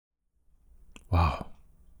Wow,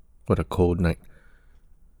 what a cold night.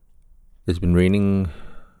 It's been raining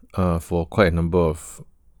for quite a number of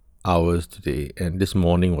hours today, and this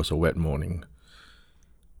morning was a wet morning.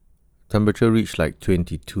 Temperature reached like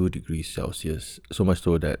 22 degrees Celsius, so much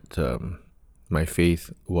so that my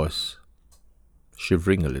Faith was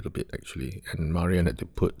shivering a little bit actually, and Marian had to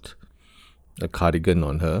put a cardigan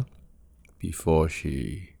on her before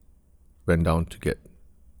she went down to get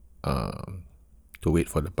to wait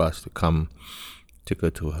for the bus to come take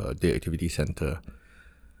her to her day activity center.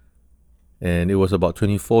 And it was about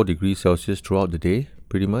 24 degrees Celsius throughout the day,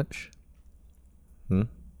 pretty much.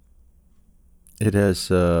 It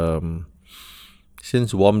has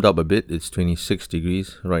since warmed up a bit. It's 26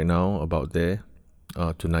 degrees right now, about there,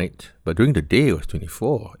 tonight. But during the day, it was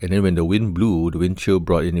 24. And then when the wind blew, the wind chill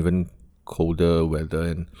brought in even colder weather.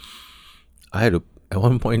 And I had to, at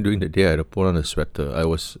one point during the day, I had to put on a sweater. I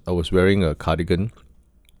was wearing a cardigan,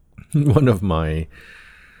 one of my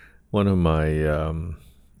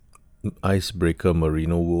icebreaker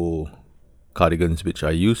merino wool cardigans, which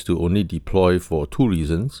I used to only deploy for two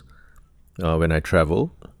reasons: when I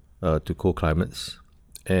travel to cold climates,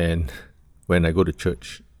 and when I go to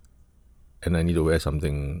church and I need to wear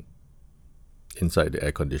something inside the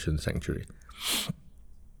air-conditioned sanctuary.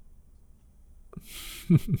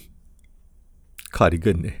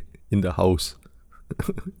 Cardigan in the house.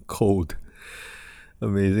 Cold.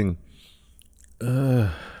 Amazing.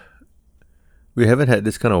 We haven't had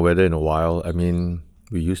this kind of weather in a while. I mean,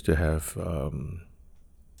 we used to have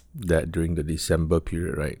that during the December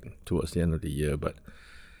period, right, towards the end of the year. But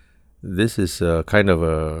this is kind of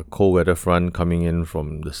a cold weather front coming in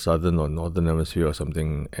from the southern or northern hemisphere or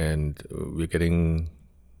something, and we're getting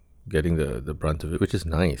the brunt of it, which is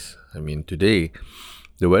nice. I mean, today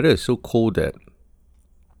the weather is so cold that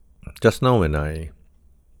just now when I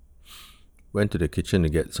went to the kitchen to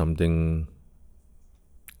get something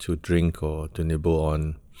to drink or to nibble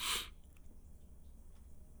on,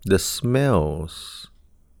 the smells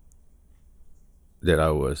that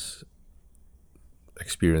I was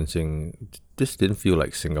experiencing just didn't feel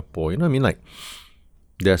like Singapore. You know what I mean? Like,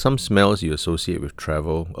 there are some smells you associate with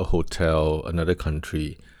travel, a hotel, another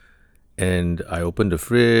country. And I opened the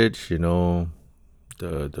fridge,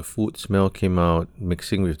 the food smell came out,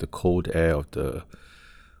 mixing with the cold air of the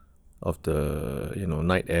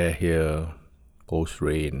night air here, post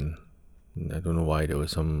rain. I don't know why there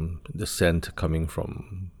was the scent coming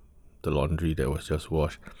from the laundry that was just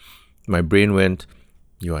washed. My brain went,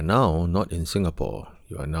 you are now not in Singapore.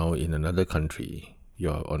 You are now in another country. You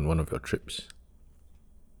are on one of your trips.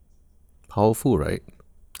 Powerful, right?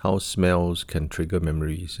 How smells can trigger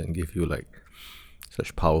memories and give you like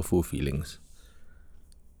such powerful feelings.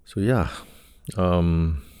 So yeah,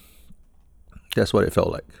 that's what it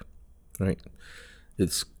felt like, right?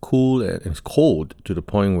 It's cool and it's cold to the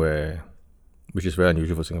point where, which is very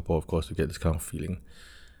unusual for Singapore, of course, to get this kind of feeling.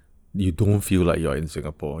 You don't feel like you're in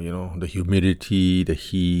Singapore, the humidity, the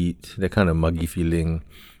heat, that kind of muggy feeling,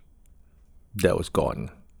 that was gone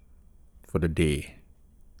for the day.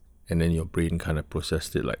 And then your brain kind of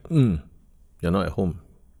processed it like, you're not at home.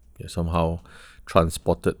 You're somehow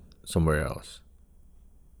transported somewhere else.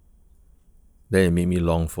 Then it made me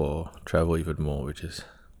long for travel even more, which is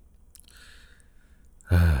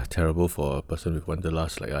terrible for a person with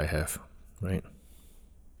wanderlust like I have, right?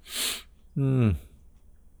 But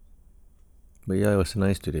yeah, it was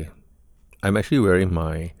nice today. I'm actually wearing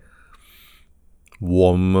my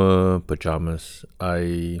warmer pajamas.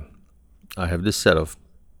 I have this set of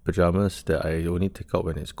pajamas that I only take out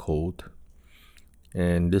when it's cold,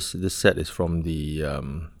 and this set is from the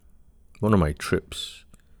one of my trips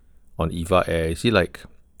on EVA Air. You see, like,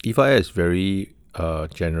 EVA Air is very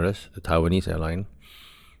generous, the Taiwanese airline.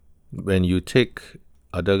 When you take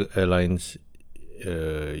other airlines,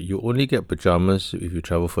 you only get pajamas if you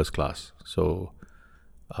travel first class. So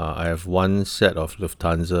I have one set of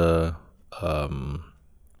Lufthansa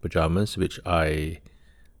pajamas, which I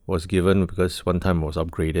was given because one time I was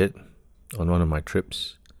upgraded on one of my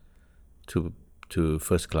trips to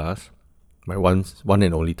first class, my one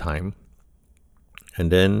and only time. And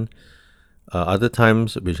then other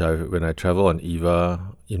times, when I travel on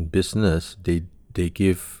EVA in business, they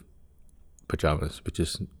give pajamas, which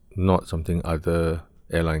is not something other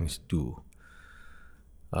airlines do.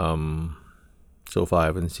 So far I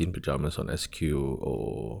haven't seen pajamas on SQ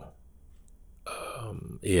or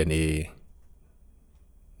ANA,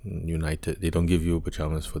 United. They don't give you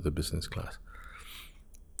pajamas for the business class.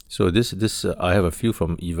 So this I have a few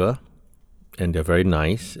from EVA, and they're very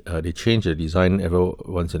nice. They change the design every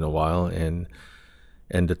once in a while, and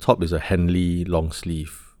the top is a Henley long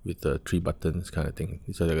sleeve with the 3 buttons kind of thing.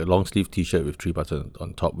 It's like a long sleeve t-shirt with 3 buttons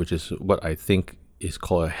on top, which is what I think is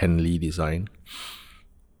called a Henley design.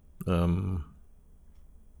 And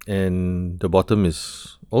the bottom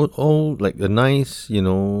is all like a nice,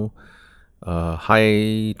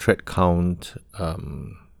 high thread count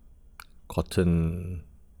cotton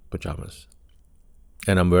pajamas.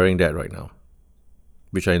 And I'm wearing that right now,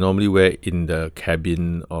 which I normally wear in the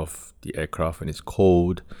cabin of the aircraft when it's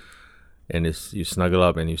cold and you snuggle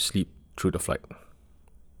up and you sleep through the flight.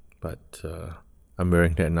 But I'm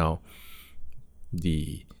wearing that now,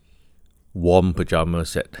 the warm pajama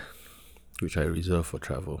set, which I reserve for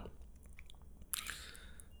travel.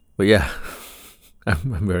 But yeah,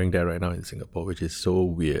 I'm wearing that right now in Singapore, which is so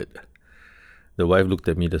weird. The wife looked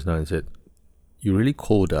at me just now and said, "You're really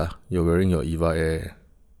cold, You're wearing your Eva Air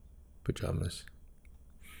pajamas."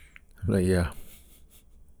 I'm like, yeah,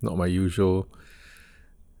 not my usual,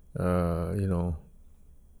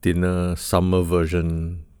 dinner summer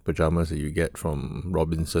version pajamas that you get from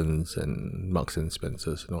Robinsons and Marks and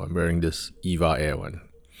Spencer's. No, I'm wearing this Eva Air one.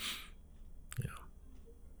 Yeah.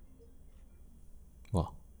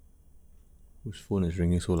 Wow. Whose phone is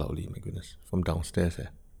ringing so loudly? My goodness. From downstairs,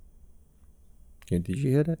 Did you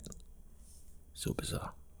hear that? So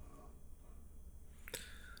bizarre.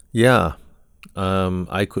 Yeah.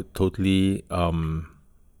 I could totally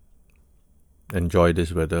enjoy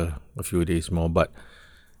this weather a few days more, but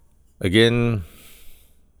again,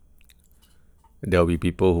 there'll be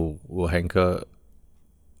people who will hanker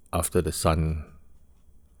after the sun,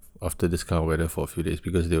 after this kind of weather for a few days,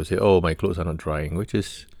 because they'll say, "Oh, my clothes are not drying," which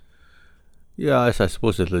is, yeah, I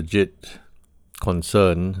suppose a legit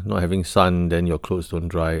concern. Not having sun, then your clothes don't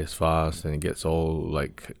dry as fast and it gets all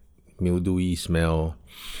like mildewy smell.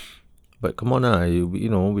 But come on,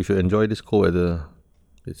 we should enjoy this cold weather.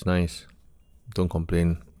 It's nice. Don't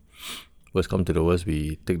complain. Worst come to the worst,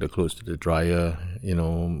 we take the clothes to the dryer,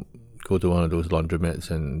 go to one of those laundromats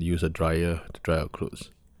and use a dryer to dry our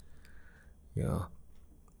clothes. Yeah.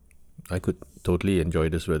 I could totally enjoy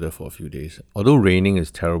this weather for a few days. Although raining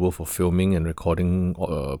is terrible for filming and recording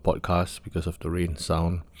podcasts because of the rain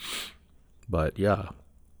sound. But yeah,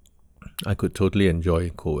 I could totally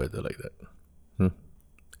enjoy cold weather like that.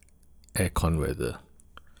 Aircon weather.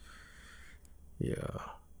 Yeah.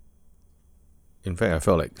 In fact, I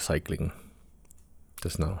felt like cycling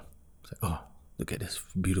just now. It's like, oh, look at this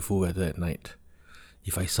beautiful weather at night.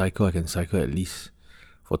 If I cycle, I can cycle at least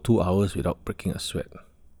for 2 hours without breaking a sweat.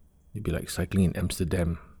 It'd be like cycling in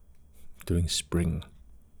Amsterdam during spring.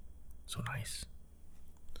 So nice.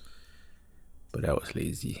 But I was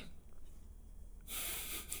lazy.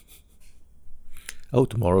 Oh,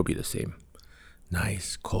 tomorrow will be the same.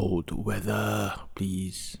 Nice cold weather.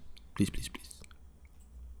 Please. Please, please, please.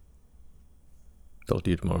 Talk to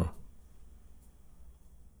you tomorrow.